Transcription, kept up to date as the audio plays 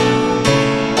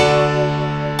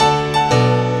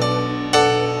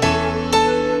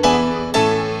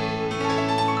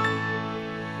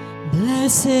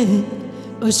Blessed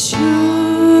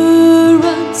assurance,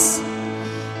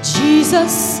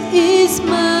 Jesus is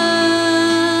mine.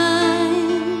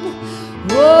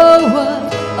 Oh,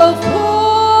 what a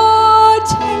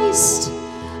foretaste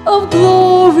of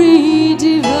glory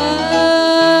divine,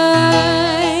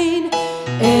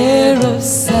 heir of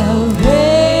salvation,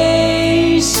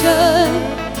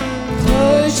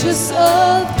 purchase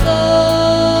of blood,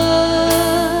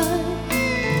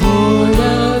 born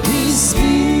of His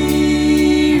Spirit,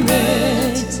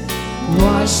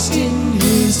 washed in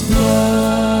His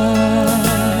blood.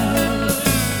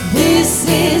 This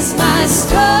is my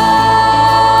story,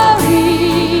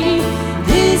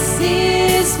 this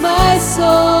is my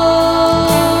song,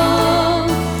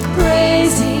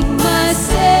 praising my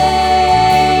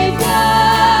Savior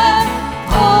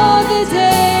all the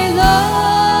day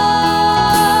long.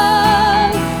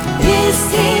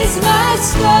 This is my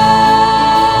story,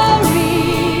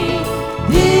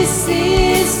 this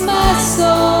is my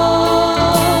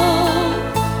song,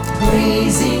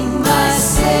 praising my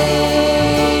Savior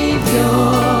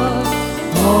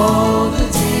all the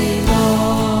day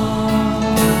long.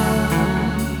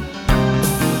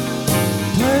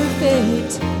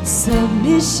 Perfect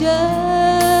submission,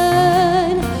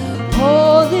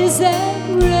 all is at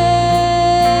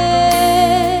rest.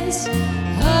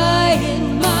 I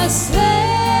in my Savior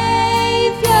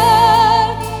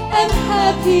am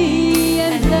happy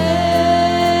and blessed,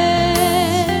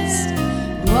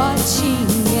 watching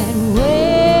and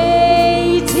waiting,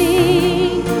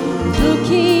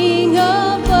 looking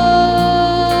above,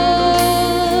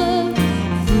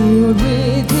 filled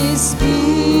with His Spirit,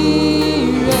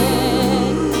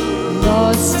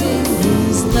 lost in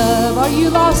His love. Are you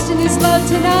lost in His love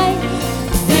tonight?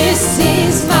 This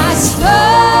is my story,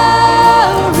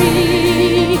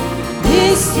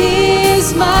 this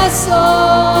is my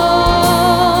song,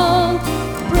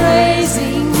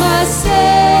 praising my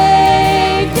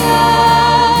Savior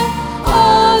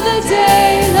all the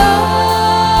day long.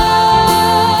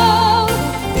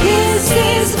 This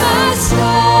is my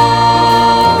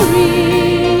story,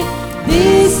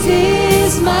 this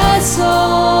is my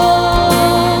song,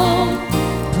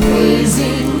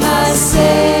 praising my Savior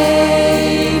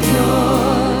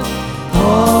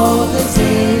all the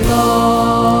day long,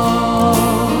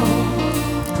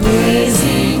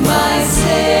 praising my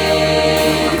Savior.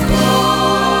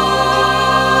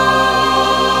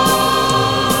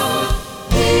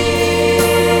 He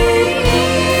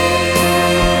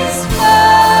is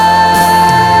my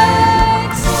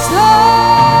song.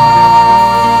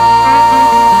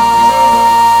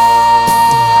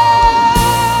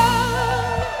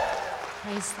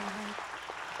 Praise God.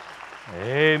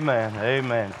 Amen.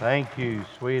 Amen. Thank you,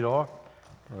 sweetheart.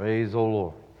 Praise the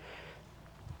Lord.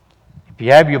 If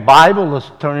you have your Bible,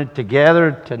 let's turn it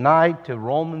together tonight to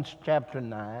Romans chapter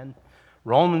 9.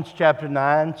 Romans chapter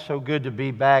 9. So good to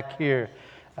be back here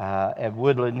at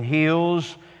Woodland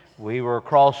Hills. We were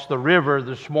across the river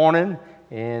this morning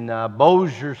in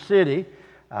Bossier City,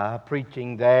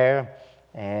 preaching there,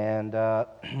 and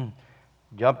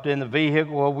jumped in the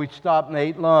vehicle. Well, we stopped and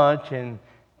ate lunch and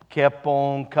kept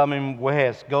on coming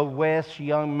west. Go west,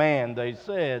 young man, they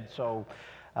said. So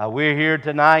we're here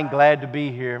tonight, glad to be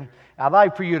here. I'd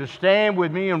like for you to stand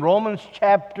with me in Romans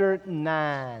chapter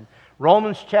 9.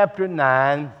 Romans chapter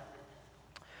 9.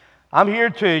 I'm here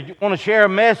to want to share a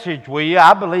message with you.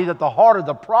 I believe that the heart of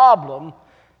the problem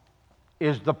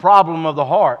is the problem of the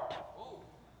heart.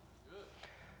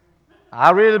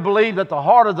 I really believe that the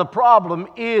heart of the problem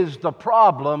is the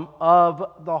problem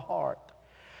of the heart.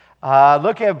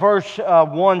 Look at verse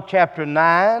 1, chapter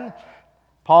 9.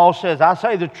 Paul says, I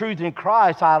say the truth in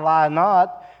Christ, I lie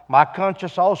not. My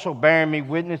conscience also bearing me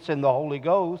witness in the Holy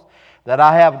Ghost, that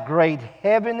I have great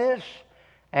heaviness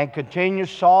and continuous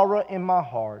sorrow in my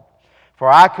heart. For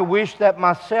I could wish that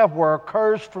myself were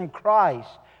accursed from Christ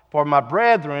for my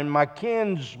brethren, my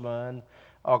kinsmen,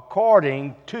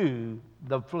 according to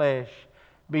the flesh.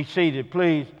 Be seated,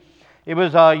 please. It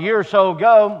was a year or so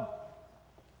ago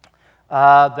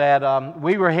that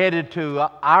we were headed to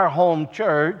our home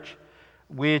church,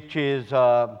 which is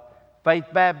Faith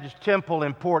Baptist Temple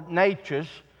in Port Neches,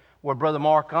 where Brother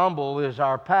Mark Humble is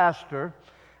our pastor.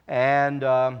 And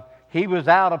he was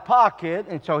out of pocket,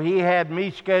 and so he had me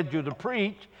scheduled to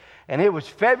preach. And it was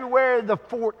February the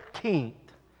 14th.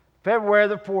 February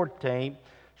the 14th,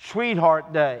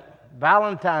 Sweetheart Day,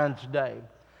 Valentine's Day.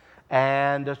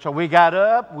 And so we got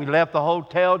up, we left the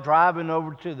hotel, driving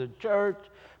over to the church.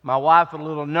 My wife was a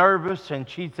little nervous, and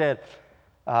she said,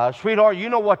 sweetheart, you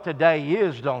know what today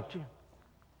is, don't you?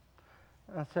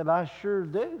 I said, I sure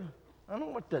do. I know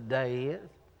what the day is.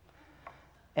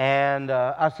 And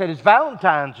I said, it's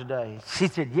Valentine's Day. She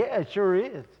said, yeah, it sure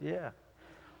is, yeah.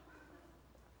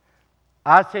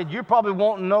 I said, you're probably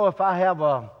wanting to know if I have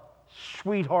a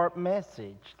sweetheart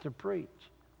message to preach.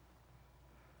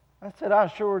 I said, I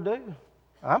sure do.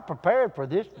 I'm prepared for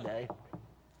this day.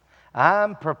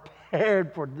 I'm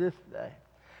prepared for this day.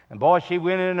 And boy, she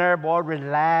went in there, boy,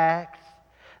 relaxed,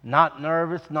 not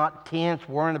nervous, not tense,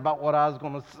 worrying about what I was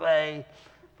going to say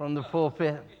from the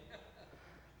pulpit.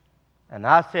 And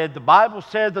I said, the Bible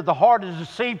says that the heart is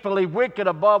deceitfully wicked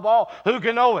above all. Who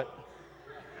can know it?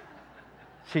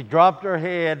 She dropped her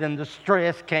head and the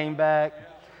stress came back.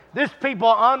 This people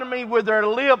honor me with their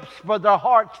lips, but their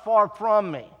heart's far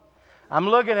from me. I'm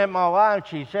looking at my wife,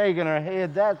 she's shaking her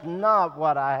head. That's not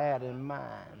what I had in mind.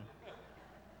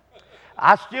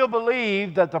 I still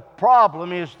believe that the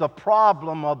problem is the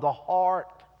problem of the heart.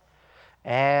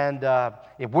 And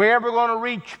if we're ever going to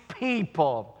reach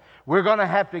people, we're going to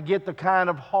have to get the kind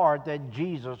of heart that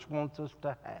Jesus wants us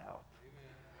to have.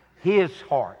 His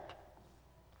heart.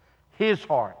 His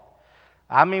heart.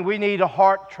 I mean, we need a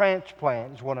heart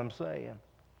transplant is what I'm saying.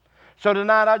 So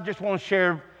tonight I just want to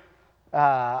share,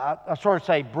 I sort of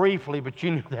say briefly, but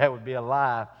you knew that would be a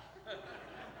lie.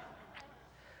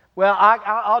 Well,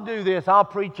 I'll do this. I'll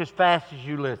preach as fast as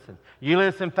you listen. You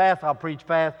listen fast, I'll preach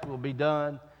fast, we'll be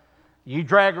done. You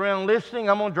drag around listening,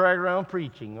 I'm going to drag around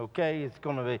preaching, okay? It's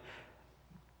going to be,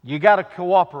 you got to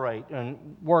cooperate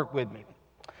and work with me.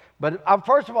 But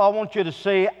first of all, I want you to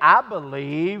see, I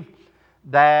believe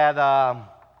that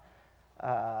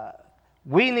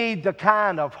we need the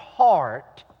kind of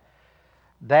heart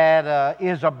that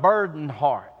is a burdened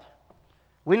heart.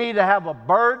 We need to have a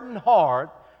burdened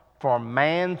heart for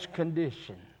man's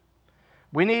condition.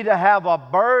 We need to have a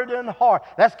burdened heart.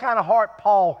 That's the kind of heart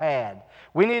Paul had.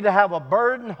 We need to have a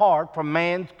burdened heart for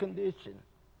man's condition.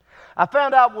 I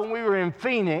found out when we were in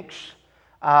Phoenix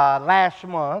last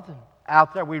month,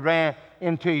 out there, we ran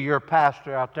into your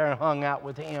pastor out there and hung out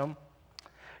with him.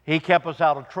 He kept us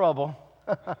out of trouble.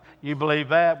 You believe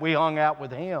that? We hung out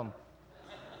with him.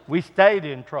 We stayed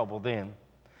in trouble then.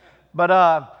 But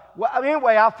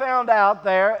anyway, I found out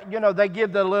there, you know, they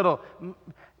give the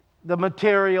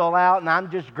material out, and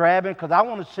I'm just grabbing because I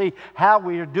want to see how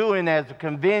we are doing as a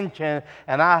convention,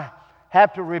 and I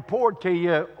have to report to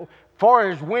you, as far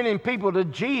as winning people to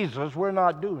Jesus, we're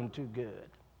not doing too good.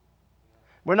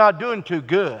 We're not doing too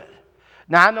good.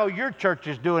 Now, I know your church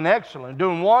is doing excellent,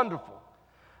 doing wonderful.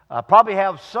 Probably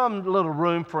have some little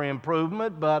room for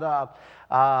improvement, but a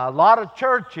lot of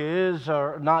churches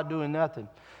are not doing nothing.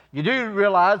 You do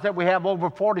realize that we have over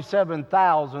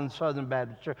 47,000 Southern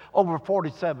Baptist churches, over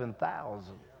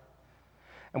 47,000.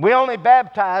 And we only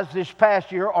baptized this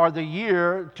past year, or the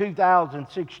year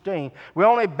 2016, we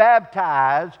only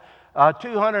baptized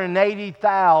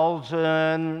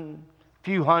 280,000,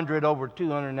 few hundred over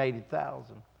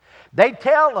 280,000. They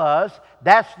tell us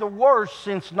that's the worst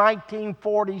since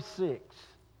 1946.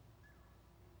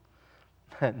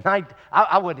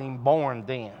 I wasn't even born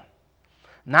then.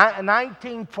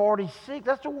 1946,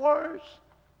 that's the worst.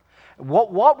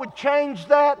 What would change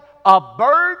that? A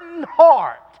burdened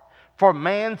heart for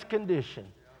man's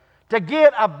condition. To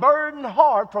get a burdened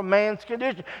heart for man's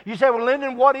condition. You say, well,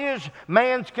 Lyndon, what is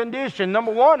man's condition?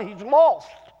 Number one, he's lost.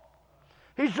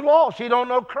 He's lost. He don't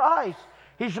know Christ.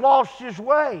 He's lost his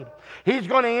way. He's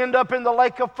going to end up in the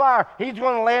lake of fire. He's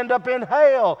going to land up in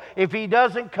hell if he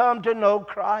doesn't come to know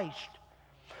Christ.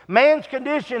 Man's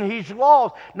condition, he's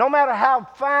lost. No matter how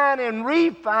fine and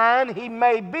refined he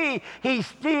may be, he's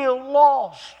still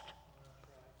lost.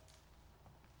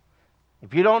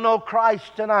 If you don't know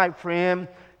Christ tonight, friend,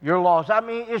 you're lost. I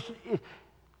mean,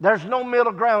 there's no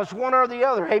middle ground. It's one or the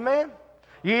other. Amen?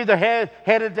 You either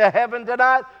headed to heaven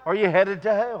tonight or you're headed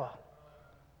to hell.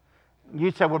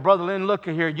 You say, well, Brother Lynn, look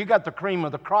here. You got the cream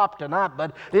of the crop tonight,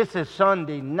 but this is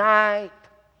Sunday night.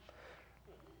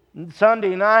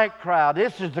 Sunday night crowd.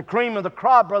 This is the cream of the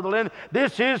crop, Brother Lynn.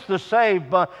 This is the saved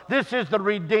bunch. This is the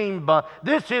redeemed bunch.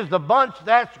 This is the bunch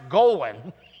that's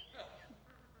going.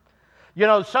 You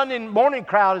know, Sunday morning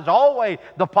crowd is always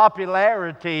the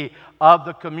popularity of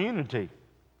the community.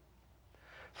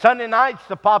 Sunday night's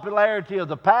the popularity of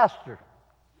the pastor.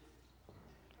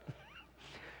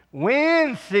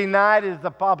 Wednesday night is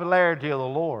the popularity of the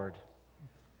Lord.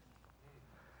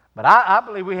 But I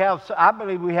believe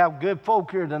we have good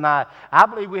folk here tonight. I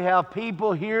believe we have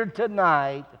people here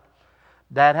tonight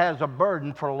that has a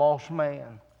burden for a lost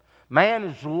man. Man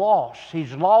is lost.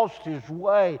 He's lost his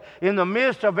way. In the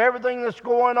midst of everything that's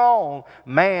going on,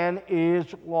 man is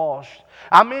lost.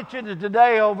 I mentioned it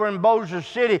today over in Bossier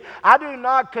City. I do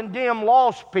not condemn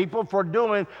lost people for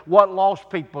doing what lost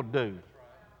people do.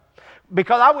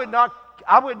 Because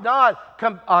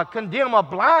condemn a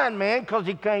blind man because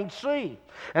he can't see.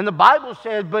 And the Bible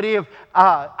says, but if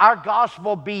our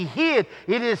gospel be hid,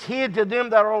 it is hid to them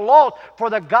that are lost. For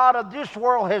the God of this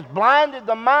world has blinded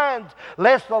the minds,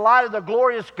 lest the light of the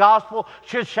glorious gospel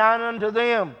should shine unto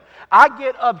them. I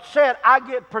get upset. I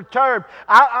get perturbed.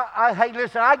 Hey,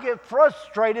 listen, I get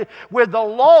frustrated with the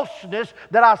lostness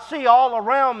that I see all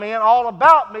around me and all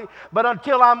about me. But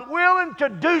until I'm willing to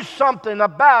do something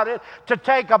about it, to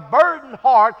take a burdened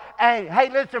heart and, hey,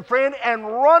 listen, friend, and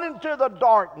run into the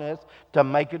darkness to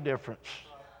make a difference.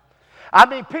 I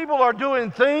mean, people are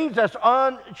doing things that's we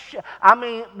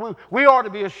ought to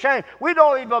be ashamed. We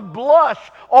don't even blush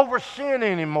over sin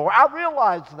anymore. I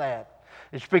realize that.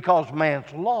 It's because man's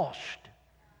lost.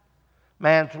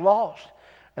 Man's lost.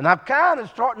 And I'm kind of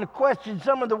starting to question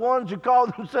some of the ones who call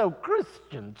themselves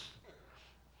Christians.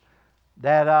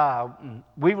 That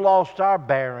we've lost our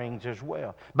bearings as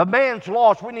well. But man's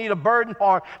lost. We need a burdened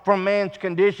heart from man's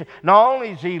condition. Not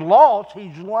only is he lost,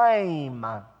 he's lame.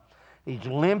 He's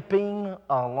limping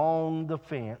along the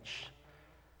fence.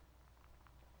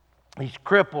 He's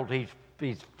crippled.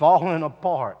 He's falling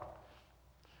apart.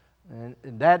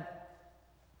 And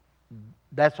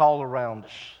that's all around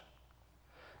us.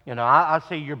 You know, I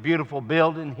see your beautiful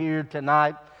building here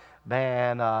tonight.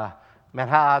 Man, how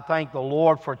I thank the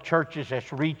Lord for churches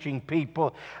that's reaching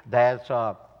people, that's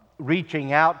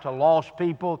reaching out to lost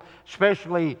people,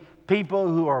 especially people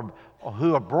who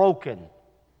are broken.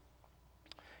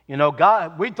 You know,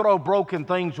 God, we throw broken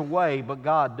things away, but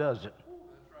God doesn't.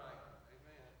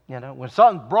 You know, when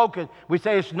something's broken, we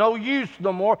say it's no use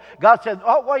no more. God said,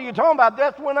 oh, what are you talking about?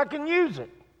 That's when I can use it.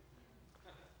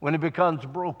 When it becomes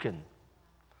broken.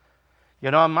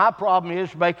 You know, my problem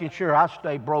is making sure I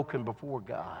stay broken before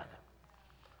God.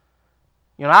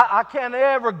 You know, I can't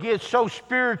ever get so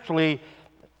spiritually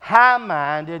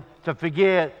high-minded to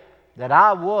forget that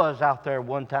I was out there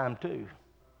one time too.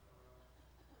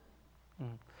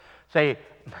 Say,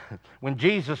 when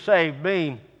Jesus saved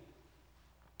me,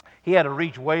 He had to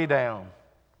reach way down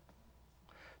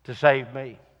to save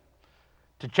me.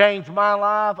 To change my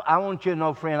life, I want you to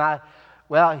know, friend,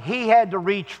 He had to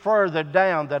reach further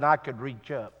down than I could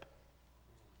reach up.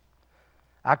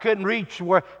 I couldn't reach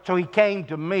where, so He came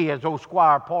to me, as old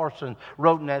Squire Parsons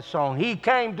wrote in that song. He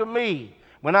came to me.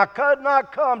 When I could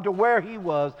not come to where He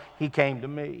was, He came to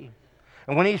me.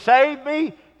 And when He saved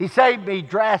me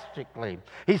drastically.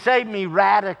 He saved me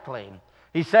radically.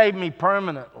 He saved me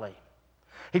permanently.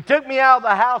 He took me out of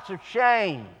the house of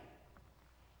shame.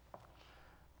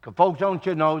 Because folks, don't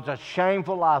you know, it's a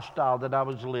shameful lifestyle that I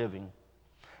was living.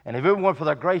 And if it weren't for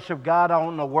the grace of God, I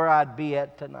don't know where I'd be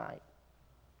at tonight.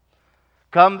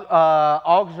 Come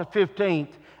August the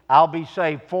 15th, I'll be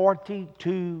saved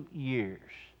 42 years.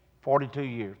 42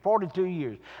 years. 42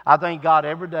 years. I thank God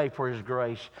every day for His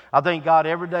grace. I thank God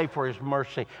every day for His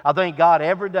mercy. I thank God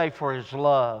every day for His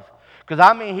love.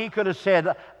 Because, He could have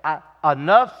said,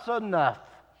 enough's enough,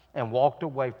 and walked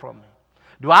away from me.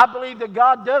 Do I believe that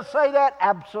God does say that?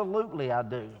 Absolutely, I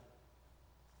do.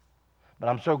 But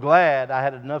I'm so glad I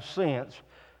had enough sense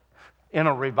in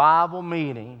a revival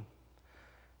meeting.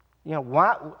 You know,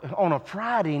 why on a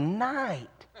Friday night?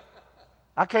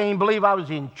 I can't even believe I was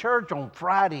in church on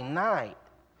Friday night.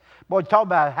 Boy, talk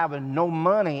about having no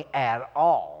money at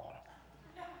all.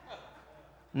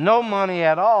 No money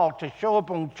at all to show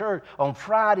up on church on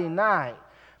Friday night.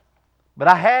 But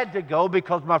I had to go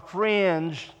because my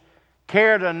friends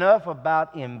cared enough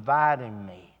about inviting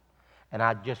me. And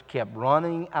I just kept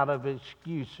running out of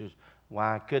excuses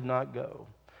why I could not go.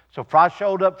 So I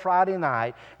showed up Friday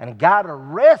night and got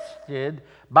arrested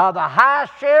by the high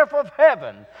sheriff of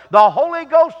heaven. The Holy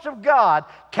Ghost of God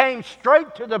came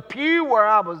straight to the pew where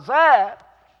I was at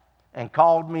and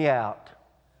called me out.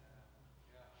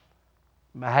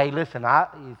 Hey, listen,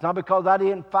 it's not because I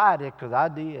didn't fight it, because I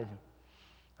did.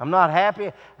 I'm not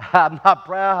happy, I'm not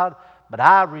proud, but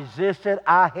I resisted,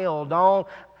 I held on,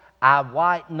 I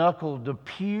white-knuckled the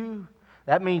pew.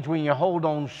 That means when you hold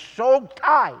on so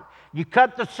tight, you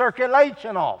cut the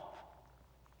circulation off.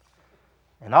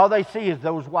 And all they see is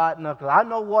those white knuckles. I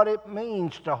know what it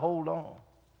means to hold on.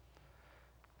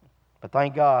 But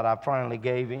thank God I finally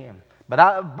gave in. But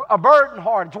a burdened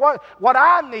heart. It's what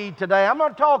I need today. I'm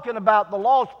not talking about the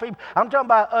lost people. I'm talking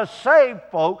about us saved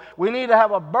folk. We need to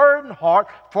have a burdened heart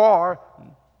for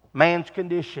man's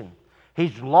condition.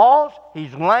 He's lost,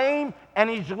 he's lame, and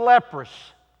he's leprous.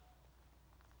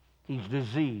 He's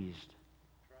diseased.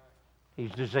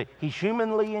 He's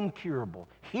humanly incurable.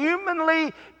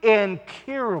 Humanly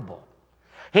incurable.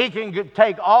 He can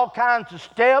take all kinds of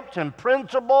steps and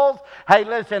principles, hey,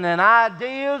 listen, and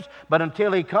ideas, but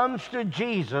until he comes to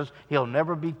Jesus, he'll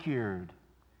never be cured.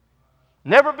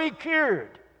 Never be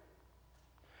cured.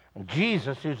 And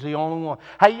Jesus is the only one.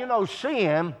 Hey, you know,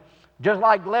 sin, just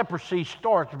like leprosy,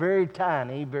 starts very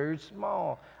tiny, very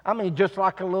small. I mean, just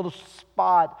like a little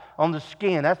spot on the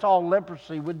skin. That's all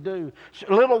leprosy would do.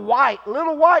 A little white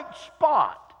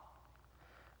spot.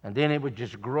 And then it would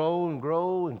just grow and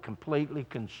grow and completely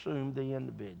consume the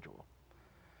individual.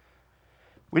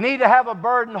 We need to have a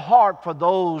burdened heart for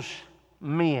those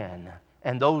men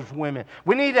and those women.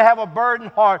 We need to have a burdened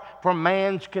heart for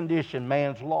man's condition.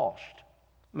 Man's lost.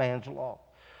 Man's lost.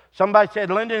 Somebody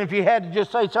said, Lyndon, if you had to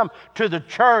just say something to the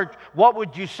church, what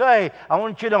would you say? I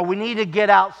want you to know we need to get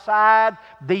outside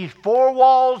these four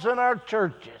walls in our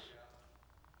churches.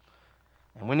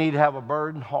 And we need to have a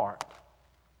burdened heart.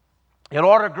 It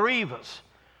ought to grieve us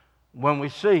when we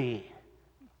see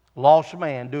lost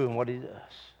man doing what he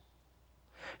does.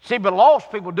 See, but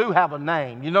lost people do have a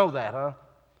name. You know that, huh?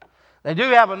 They do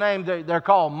have a name. They're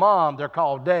called mom. They're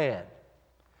called dad.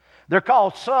 They're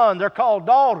called son. They're called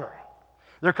daughter.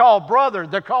 They're called brother.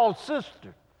 They're called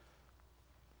sister.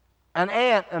 An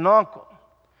aunt and uncle.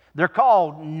 They're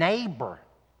called neighbor.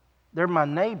 They're my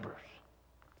neighbors.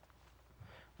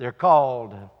 They're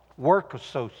called work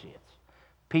associates.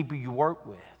 People you work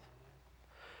with.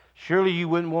 Surely you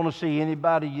wouldn't want to see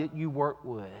anybody that you work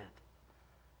with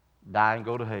die and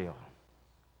go to hell.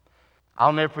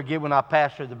 I'll never forget when I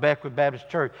pastored the Beckwith Baptist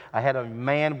Church. I had a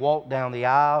man walk down the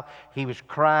aisle. He was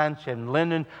crying, saying,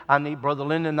 Brother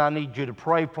Lyndon, I need you to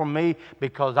pray for me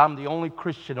because I'm the only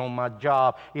Christian on my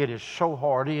job. It is so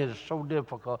hard. It is so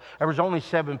difficult. There was only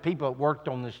 7 people that worked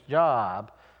on this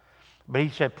job. But he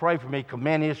said, pray for me because,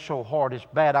 man, it's so hard. It's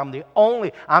bad. I'm the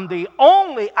only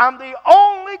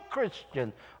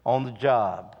Christian on the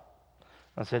job.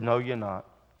 I said, no, you're not.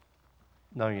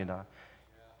 No, you're not.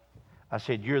 I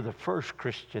said, you're the first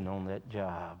Christian on that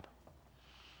job.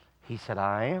 He said,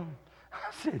 I am.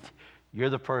 I said, you're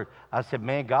the first. I said,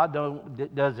 man, God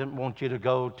doesn't want you to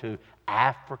go to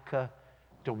Africa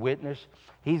to witness.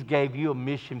 He's gave you a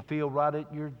mission field right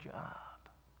at your job.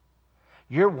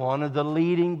 You're one of the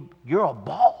leading, you're a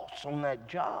boss on that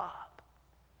job.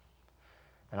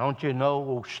 And don't you know,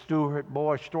 old Stewart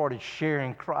boy started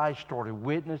sharing Christ, started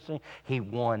witnessing. He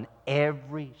won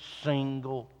every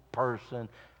single person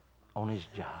on his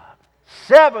job.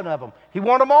 7 of them. He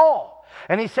won them all.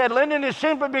 And he said, Lyndon, it's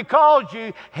simply because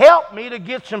you helped me to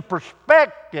get some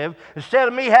perspective. Instead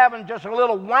of me having just a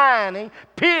little whining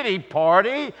pity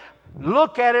party,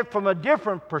 look at it from a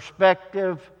different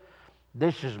perspective.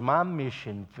 This is my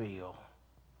mission field.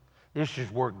 This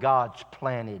is where God's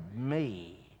planted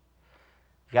me.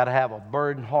 You've got to have a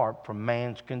burdened heart for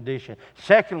man's condition.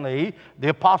 Secondly, the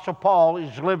Apostle Paul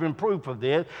is living proof of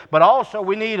this, but also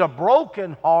we need a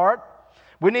broken heart.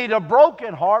 We need a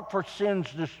broken heart for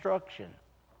sin's destruction.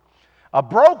 A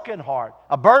broken heart.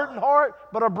 A burdened heart,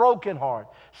 but a broken heart.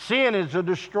 Sin is a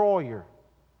destroyer.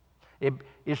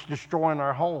 It's destroying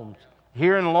our homes.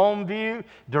 Here in Longview,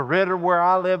 DeRidder, where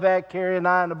I live at, Carrie and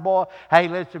I and the boy. Hey,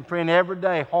 listen, friend, every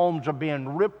day homes are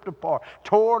being ripped apart,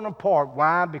 torn apart.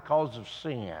 Why? Because of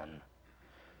sin.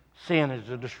 Sin is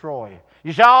a destroyer.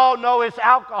 You say, oh, no, it's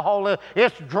alcohol,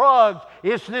 it's drugs,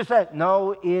 it's this, that.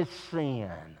 No, it's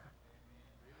sin.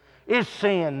 It's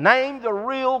sin. Name the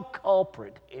real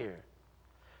culprit here.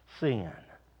 Sin.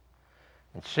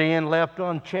 And sin left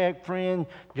unchecked, friend,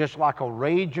 just like a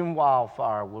raging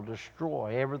wildfire, will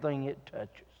destroy everything it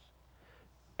touches.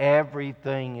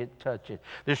 Everything it touches.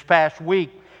 This past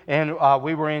week, and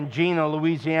we were in Gina,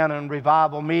 Louisiana, in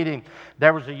revival meeting.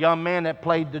 There was a young man that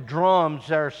played the drums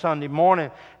there Sunday morning,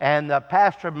 and the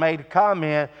pastor made a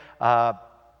comment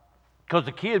because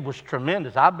the kid was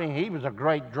tremendous. I mean, he was a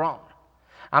great drummer.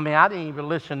 I mean, I didn't even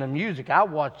listen to music. I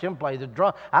watched him play the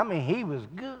drum. I mean, he was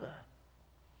good.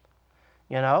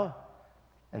 You know,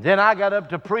 and then I got up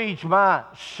to preach my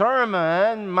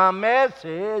sermon, my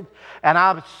message, and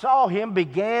I saw him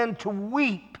begin to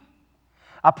weep.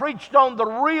 I preached on the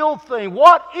real thing.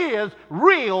 What is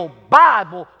real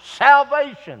Bible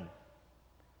salvation?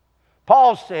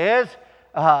 Paul says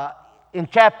in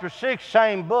chapter 6,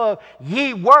 same book,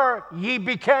 ye were, ye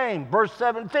became. Verse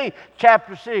 17,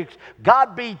 chapter 6.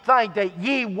 God be thanked that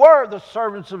ye were the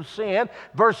servants of sin.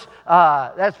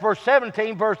 That's verse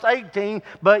 17, verse 18.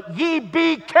 But ye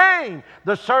became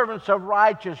the servants of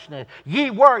righteousness. Ye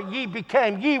were, ye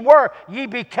became. Ye were, ye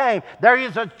became. There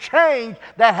is a change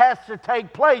that has to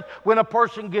take place when a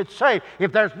person gets saved.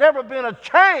 If there's never been a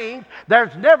change,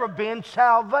 there's never been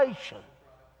salvation.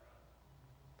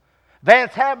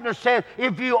 Vance Havner said,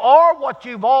 if you are what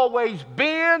you've always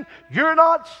been, you're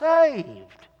not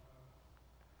saved.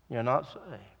 You're not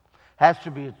saved. Has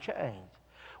to be a change.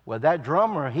 Well, that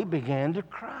drummer, he began to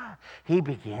cry. He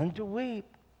began to weep.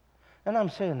 And I'm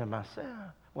saying to myself,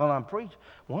 well, I'm preaching,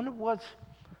 wonder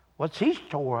what's he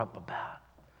tore up about.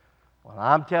 Well,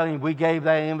 I'm telling you, we gave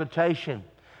that invitation.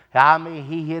 I mean,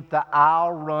 he hit the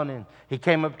aisle running. He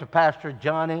came up to Pastor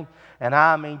Johnny, and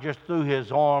I mean, just threw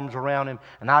his arms around him,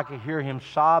 and I could hear him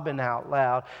sobbing out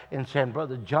loud and saying,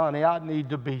 Brother Johnny, I need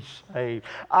to be saved.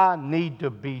 I need to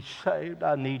be saved.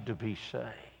 I need to be saved.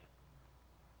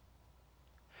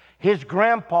 His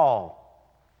grandpa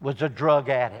was a drug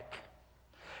addict.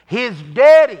 His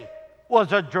daddy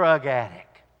was a drug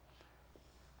addict.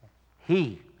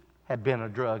 He had been a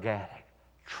drug addict,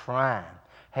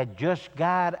 had just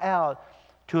got out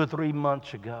 2 or 3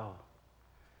 months ago.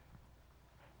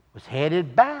 Was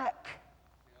headed back.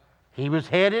 He was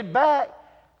headed back.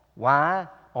 Why?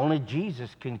 Only Jesus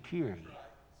can cure you.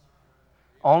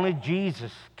 Only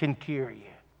Jesus can cure you.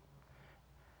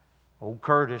 Old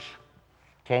Curtis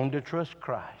came to trust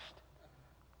Christ.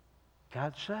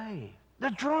 Got saved.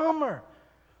 The drummer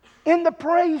in the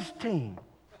praise team.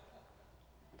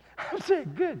 I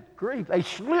said, good grief. They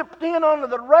slipped in under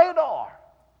the radar.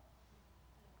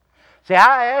 See,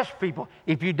 I ask people,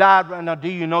 if you died right now, do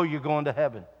you know you're going to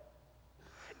heaven?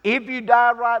 If you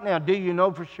died right now, do you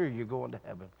know for sure you're going to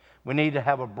heaven? We need to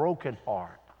have a broken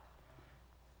heart.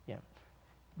 Yeah.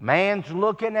 Man's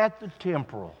looking at the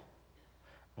temporal,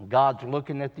 and God's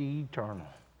looking at the eternal.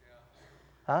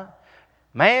 Huh?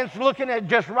 Man's looking at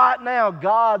just right now,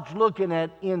 God's looking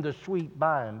at in the sweet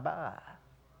by and by.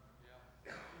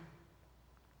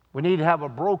 We need to have a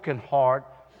broken heart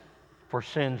for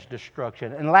sin's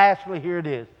destruction. And lastly, here it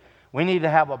is. We need to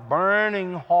have a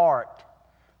burning heart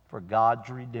for God's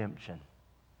redemption.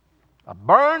 A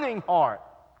burning heart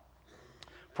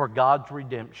for God's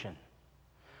redemption.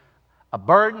 A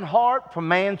burdened heart for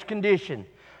man's condition.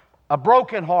 A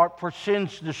broken heart for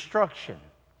sin's destruction.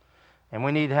 And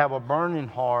we need to have a burning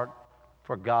heart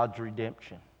for God's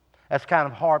redemption. That's the kind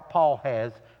of heart Paul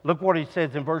has. Look what he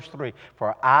says in verse 3.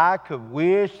 For I could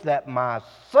wish that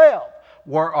myself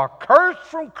were accursed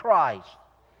from Christ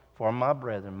for my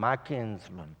brethren, my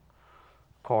kinsmen,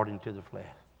 according to the flesh.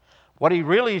 What he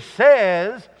really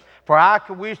says, for I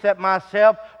could wish that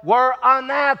myself were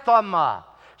anathema,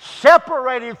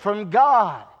 separated from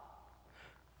God.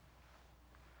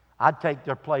 I'd take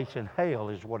their place in hell,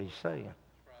 is what he's saying.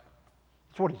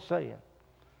 That's what he's saying.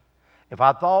 If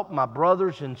I thought my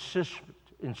brothers and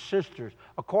sisters,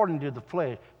 according to the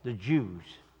flesh, the Jews,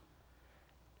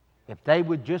 if they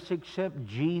would just accept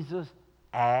Jesus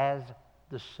as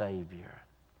the Savior,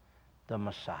 the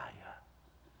Messiah.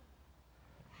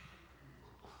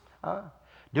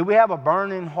 Do we have a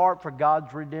burning heart for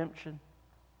God's redemption?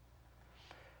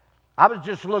 I was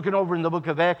just looking over in the book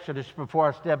of Exodus before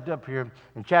I stepped up here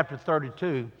in chapter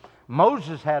 32.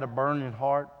 Moses had a burning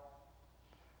heart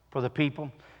for the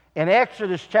people. In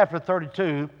Exodus chapter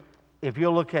 32, if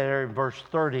you'll look at it in verse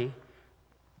 30,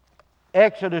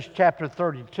 Exodus chapter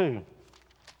 32,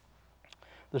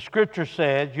 the scripture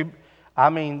says,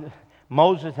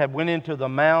 Moses had went into the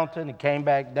mountain and came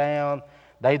back down.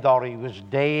 They thought he was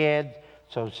dead,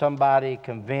 so somebody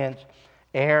convinced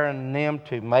Aaron and them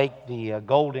to make the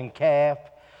golden calf.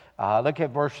 Look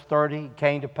at verse 30. It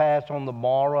came to pass on the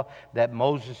morrow that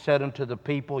Moses said unto the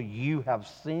people, you have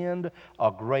sinned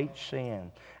a great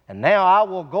sin. And now I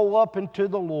will go up into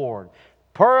the Lord.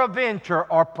 Peradventure,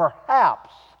 or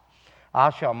perhaps, I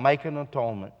shall make an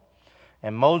atonement.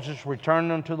 And Moses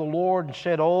returned unto the Lord and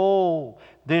said, oh,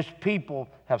 this people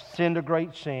have sinned a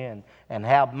great sin, and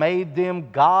have made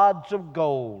them gods of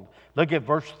gold. Look at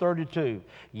verse 32.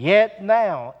 Yet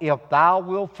now, if thou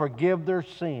wilt forgive their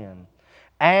sin,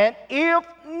 and if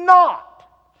not,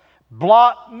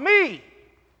 blot me,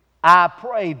 I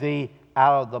pray thee,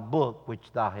 out of the book which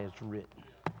thou hast written.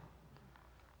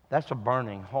 That's a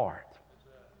burning heart.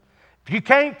 If you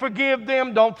can't forgive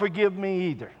them, don't forgive me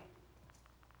either.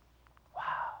 Wow.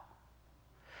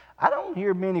 I don't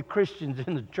hear many Christians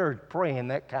in the church praying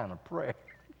that kind of prayer.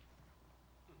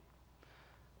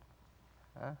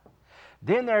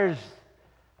 Then there's,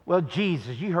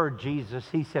 Jesus. You heard Jesus.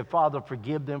 He said, Father,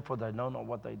 forgive them, for they don't know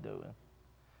what they're doing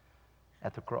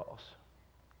at the cross.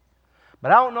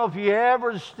 But I don't know if you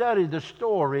ever studied the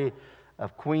story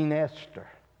of Queen Esther.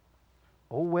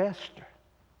 Oh, Esther.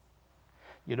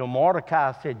 You know,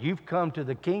 Mordecai said, you've come to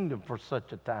the kingdom for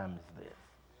such a time as this.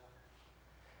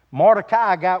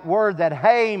 Mordecai got word that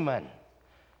Haman,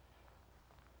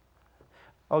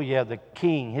 the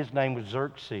king, his name was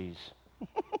Xerxes.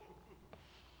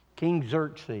 King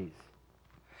Xerxes.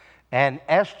 And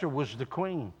Esther was the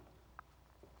queen.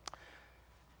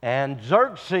 And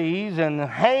Xerxes and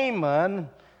Haman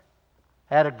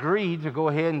had agreed to go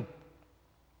ahead and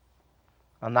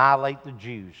annihilate the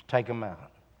Jews, take them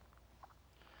out.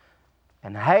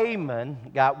 And Haman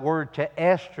got word to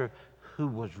Esther, who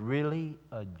was really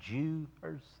a Jew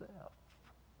herself.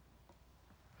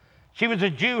 She was a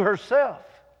Jew herself.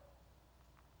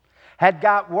 Had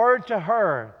got word to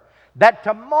her that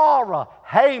tomorrow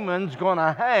Haman's going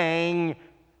to hang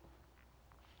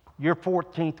your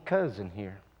 14th cousin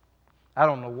here. I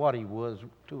don't know what he was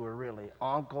to her really.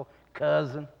 Uncle,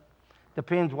 cousin.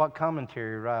 Depends what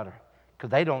commentary writer. Because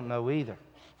they don't know either.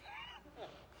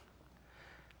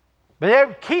 But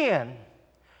they're kin.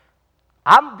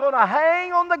 I'm going to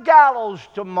hang on the gallows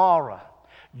tomorrow.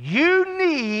 You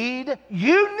need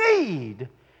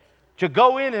to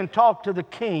go in and talk to the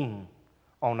king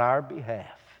on our behalf.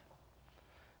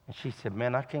 And she said,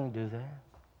 man, I can't do that.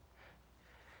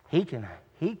 He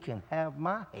can have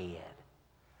my head.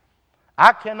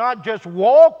 I cannot just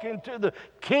walk into the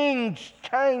king's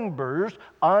chambers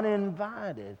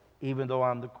uninvited, even though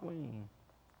I'm the queen.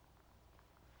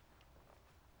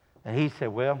 And he said,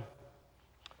 well,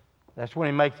 that's when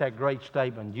he makes that great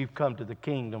statement, you've come to the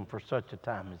kingdom for such a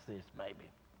time as this, maybe.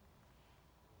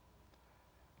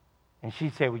 And she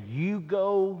said, well, you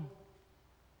go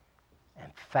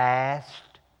and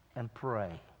fast and pray.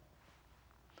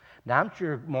 Now, I'm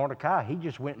sure Mordecai, he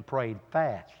just went and prayed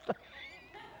fast.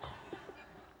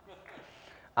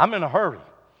 I'm in a hurry.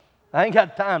 I ain't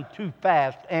got time to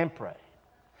fast and pray.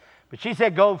 But she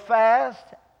said, go fast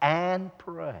and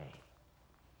pray.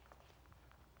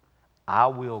 I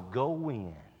will go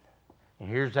in. And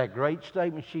here's that great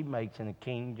statement she makes in the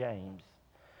King James.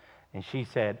 And she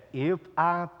said, if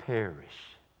I perish,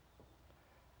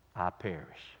 I perish.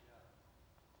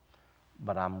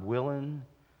 But I'm willing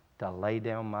to lay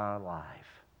down my life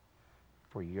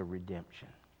for your redemption.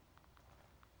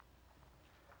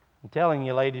 I'm telling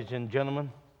you, ladies and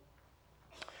gentlemen,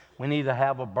 we need to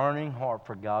have a burning heart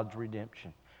for God's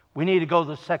redemption. We need to go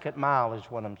the second mile, is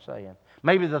what I'm saying.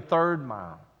 Maybe the third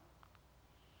mile.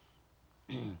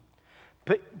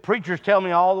 Preachers tell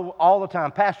me all the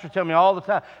time, pastors tell me all the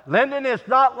time, Lyndon, it's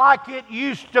not like it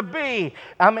used to be.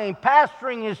 I mean,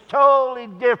 pastoring is totally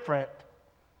different.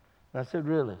 And I said,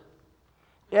 really?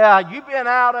 Yeah, you've been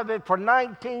out of it for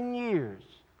 19 years.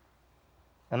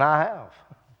 And I have.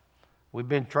 We've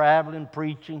been traveling,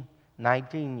 preaching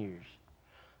 19 years.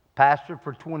 Pastor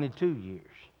for 22 years.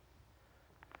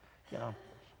 You know,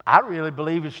 I really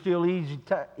believe it's still easy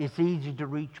to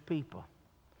reach people.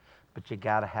 But you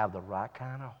got to have the right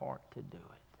kind of heart to do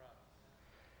it.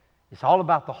 It's all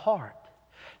about the heart.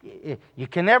 You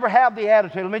can never have the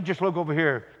attitude. Let me just look over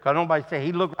here, because nobody say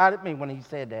he looked right at me when he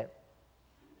said that.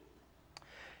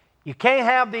 You can't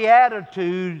have the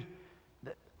attitude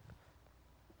that,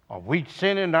 are we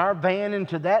sending our van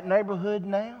into that neighborhood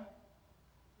now?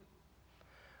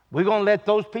 We're going to let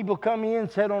those people come in and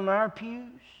sit on our pews?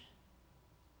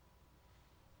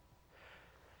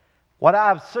 What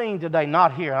I've seen today,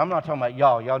 not here, I'm not talking about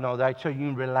y'all. Y'all know that, so you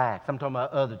can relax. I'm talking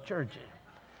about other churches.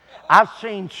 I've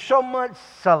seen so much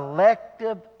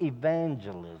selective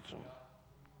evangelism.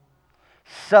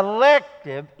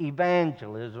 Selective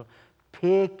evangelism.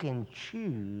 Pick and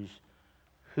choose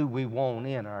who we want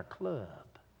in our club.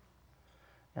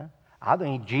 Yeah? I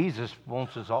think Jesus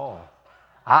wants us all.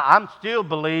 I still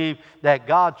believe that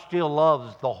God still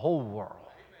loves the whole world.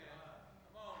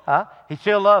 Huh? He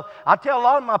still loves. I tell a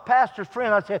lot of my pastor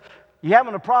friends, I said, you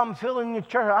having a problem filling your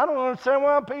church? I don't understand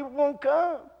why people won't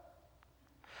come.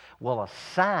 Well, a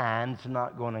sign's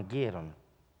not going to get them.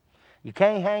 You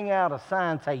can't hang out a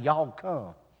sign and say, y'all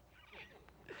come.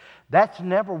 That's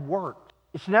never worked.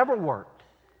 It's never worked.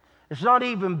 It's not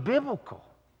even biblical.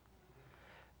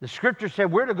 The scripture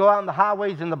said we're to go out in the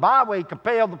highways and the byways,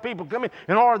 compel the people to come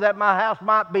in order that my house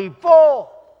might be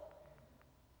full.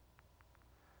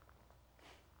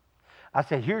 I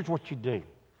said, here's what you do.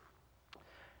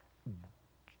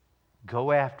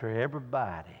 Go after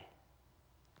everybody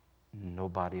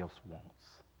nobody else wants.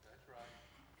 That's right.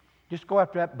 Just go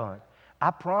after that bunch.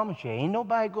 I promise you, ain't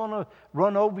nobody going to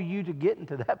run over you to get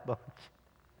into that bunch.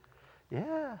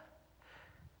 Yeah.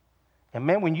 And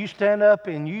man, when you stand up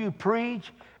and you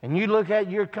preach and you look at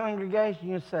your congregation,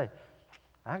 you say,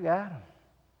 I got them.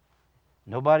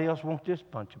 Nobody else wants this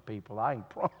bunch of people. I can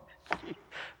promise you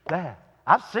that.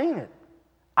 I've seen it.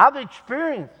 I've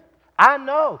experienced. I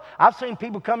know. I've seen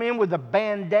people come in with a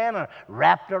bandana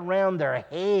wrapped around their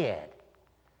head.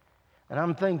 And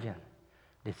I'm thinking,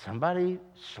 did somebody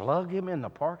slug him in the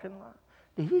parking lot?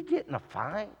 Did he get in a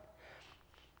fight?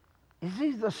 Is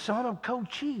he the son of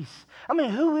Cochise? I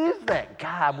mean, who is that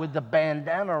guy with the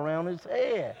bandana around his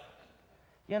head?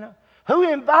 You know,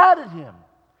 who invited him?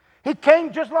 He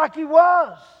came just like he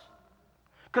was.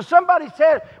 Because somebody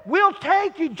said, we'll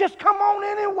take you, just come on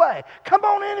anyway. Come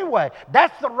on anyway.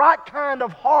 That's the right kind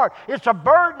of heart. It's a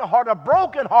burdened heart, a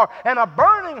broken heart, and a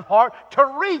burning heart to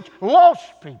reach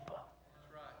lost people.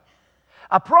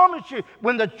 I promise you,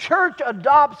 when the church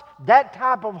adopts that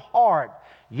type of heart,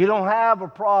 you don't have a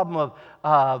problem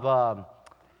of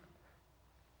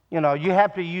you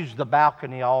have to use the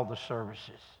balcony all the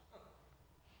services.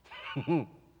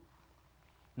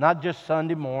 Not just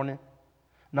Sunday morning,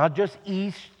 not just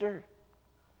Easter.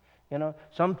 You know,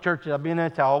 some churches I've been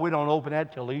in say, we don't open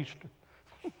that till Easter.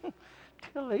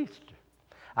 Till Easter.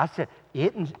 I said,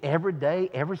 isn't every day,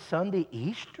 every Sunday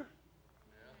Easter?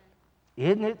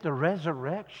 Isn't it the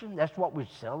resurrection? That's what we're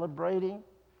celebrating.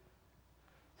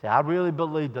 See, I really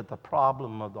believe that the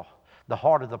problem of the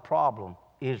heart of the problem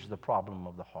is the problem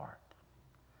of the heart.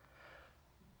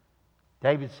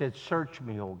 David said, search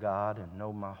me, O God, and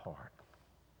know my heart.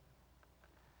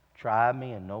 Try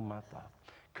me and know my thoughts.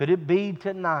 Could it be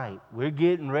tonight we're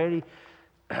getting ready?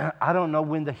 I don't know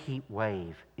when the heat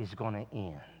wave is going to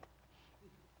end.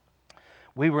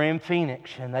 We were in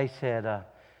Phoenix and they said,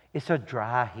 it's a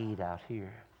dry heat out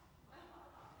here.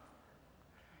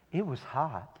 It was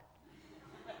hot.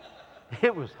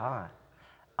 It was hot.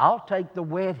 I'll take the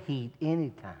wet heat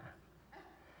anytime.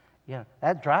 Yeah,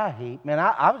 that dry heat, man,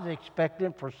 I was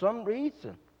expecting for some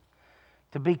reason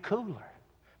to be cooler.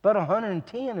 But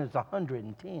 110 is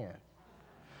 110.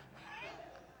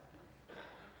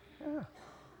 Yeah.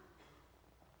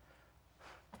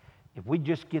 If we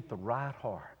just get the right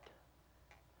heart,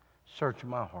 search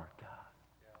my heart, God.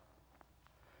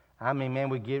 I mean, man,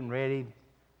 we're getting ready.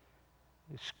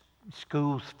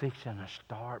 School's fixing to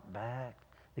start back.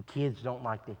 The kids don't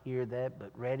like to hear that, but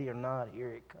ready or not, here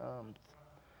it comes.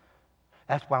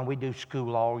 That's why we do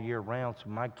school all year round, so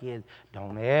my kids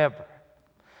don't ever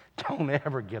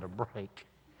get a break.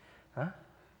 Huh?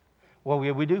 Well,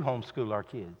 we do homeschool our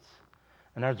kids.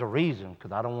 And there's a reason,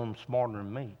 because I don't want them smarter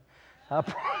than me. I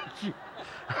promise you.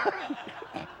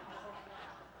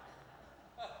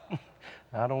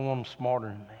 I don't want them smarter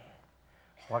than me.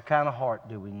 What kind of heart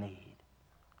do we need?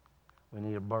 We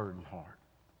need a burdened heart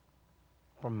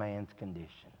for man's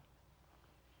condition.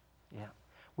 Yeah.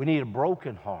 We need a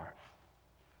broken heart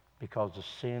because of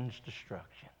sin's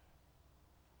destruction.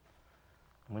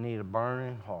 We need a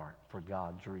burning heart for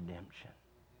God's redemption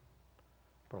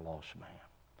for a lost man.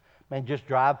 Man, just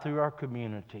drive through our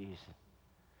communities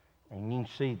and you can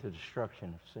see the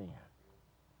destruction of sin.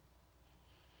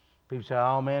 People say,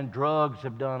 oh man, drugs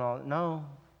have done all. No,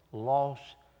 lost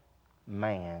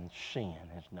man's sin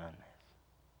has done this.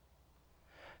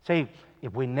 See,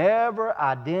 if we never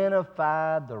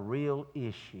identify the real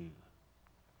issue,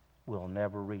 we'll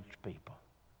never reach people.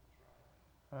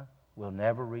 Huh? We'll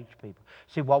never reach people.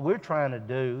 See, what we're trying to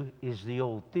do is the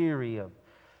old theory of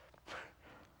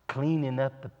cleaning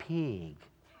up the pig.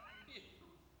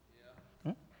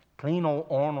 Clean old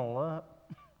Arnold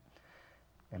up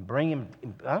and bring him,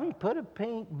 put a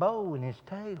pink bow in his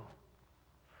tail.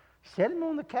 Set him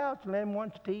on the couch and let him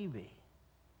watch TV.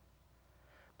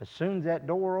 But as soon as that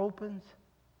door opens,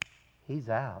 he's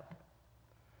out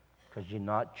because you've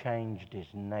not changed his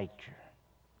nature.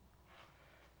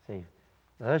 See,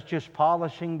 us just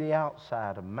polishing the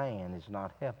outside of man is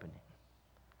not helping him.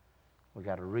 We've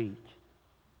got to reach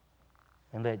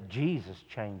and let Jesus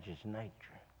change his nature.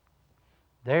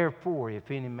 Therefore, if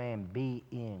any man be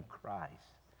in Christ,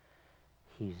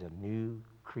 he's a new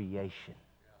creation,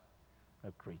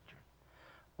 a creature.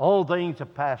 All things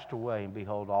have passed away, and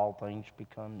behold, all things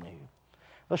become new.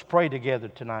 Let's pray together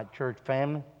tonight, church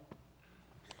family.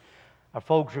 Our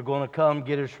folks are going to come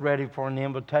get us ready for an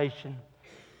invitation.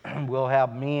 We'll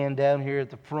have men down here at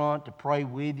the front to pray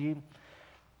with you.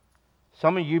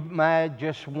 Some of you might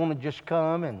just want to just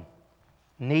come and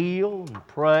kneel and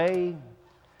pray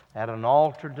at an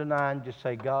altar tonight and just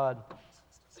say, God,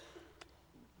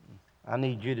 I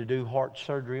need you to do heart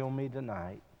surgery on me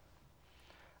tonight.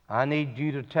 I need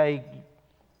you to take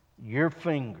your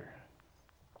finger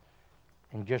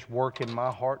and just work in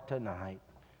my heart tonight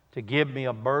to give me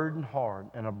a burdened heart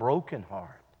and a broken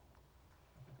heart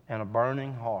and a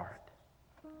burning heart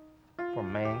for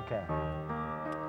mankind.